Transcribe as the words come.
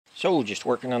So just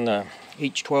working on the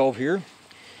H12 here.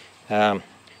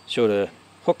 So to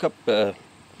hook up an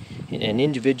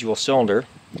individual cylinder,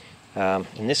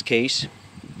 in this case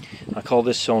I call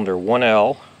this cylinder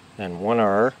 1L, then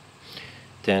 1R,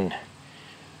 then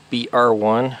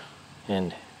BR1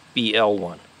 and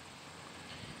BL1.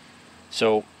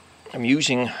 So I'm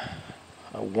using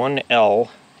a 1L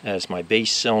as my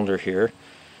base cylinder here.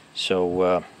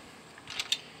 So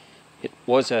it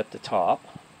was at the top,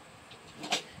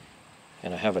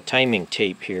 and I have a timing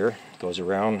tape here. It goes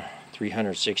around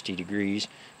 360 degrees,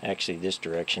 actually this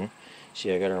direction.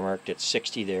 See, I got it marked at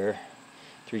 60 there.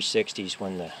 360 is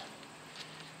when the,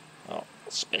 oh,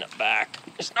 spin it back.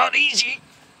 It's not easy.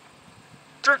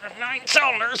 Turning 9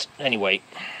 cylinders. Anyway,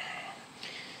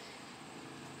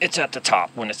 it's at the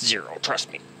top when it's 0,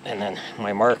 trust me. And then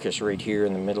my mark is right here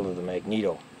in the middle of the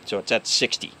magneto. So it's at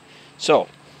 60. So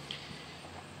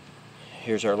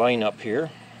here's our lineup here.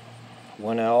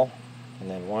 1L, and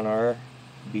then 1R,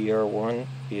 BR1,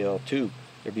 BL2,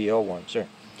 or BL1, sorry.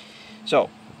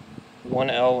 So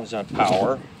 1L is on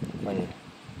power when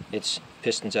its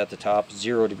piston's at the top,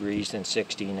 0 degrees, then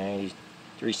 60, 90,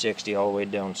 360, all the way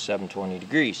down 720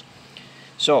 degrees.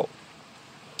 So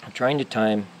I'm trying to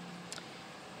time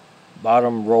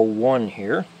bottom row 1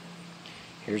 here.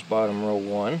 Here's bottom row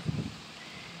 1.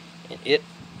 And it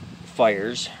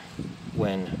fires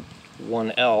when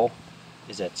 1L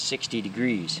is at 60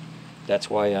 degrees.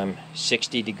 That's why I'm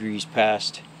 60 degrees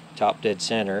past top dead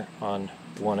center on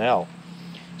 1L.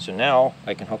 So now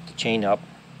I can hook the chain up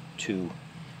to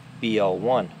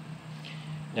BL1.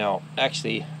 Now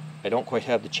actually I don't quite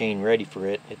have the chain ready for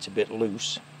it. It's a bit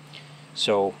loose.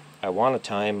 So I want to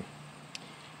time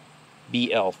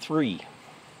BL3.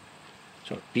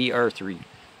 So BR3.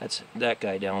 That's that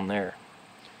guy down there.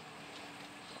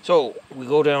 So we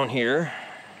go down here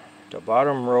to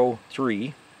bottom row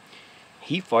 3.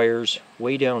 He fires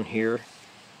way down here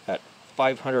at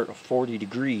 540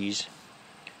 degrees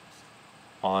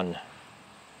on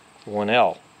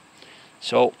 1L.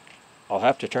 So I'll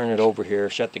have to turn it over here,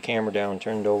 shut the camera down,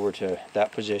 turn it over to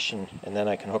that position, and then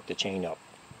I can hook the chain up.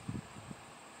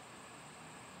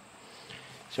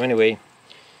 So anyway,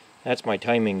 that's my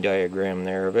timing diagram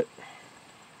there of it.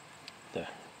 The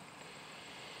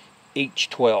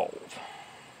H12.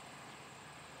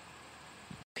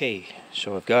 Okay,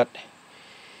 so I've got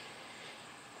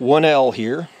 1L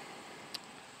here.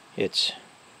 It's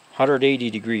 180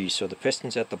 degrees, so the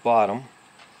piston's at the bottom,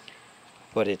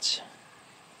 but it's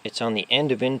on the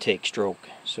end of intake stroke.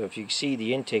 So if you see,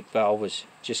 the intake valve is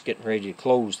just getting ready to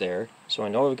close there. So I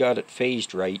know I've got it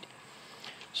phased right.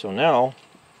 So now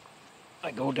I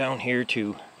go down here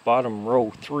to bottom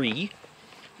row 3,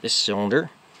 this cylinder,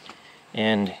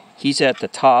 and he's at the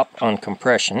top on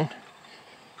compression.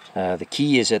 The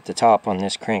key is at the top on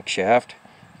this crankshaft.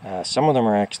 Some of them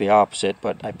are actually opposite,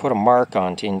 but I put a mark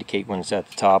on to indicate when it's at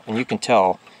the top, and you can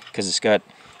tell because it's got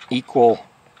equal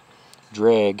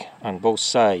drag on both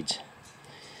sides.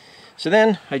 So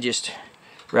then I just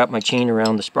wrap my chain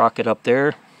around the sprocket up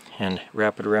there and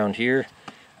wrap it around here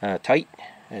tight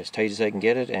as I can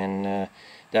get it, and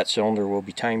that cylinder will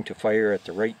be timed to fire at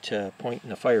the right point in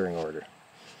the firing order.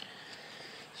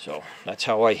 So that's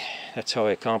how I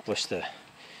accomplish the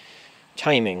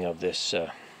timing of this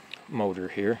motor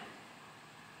here.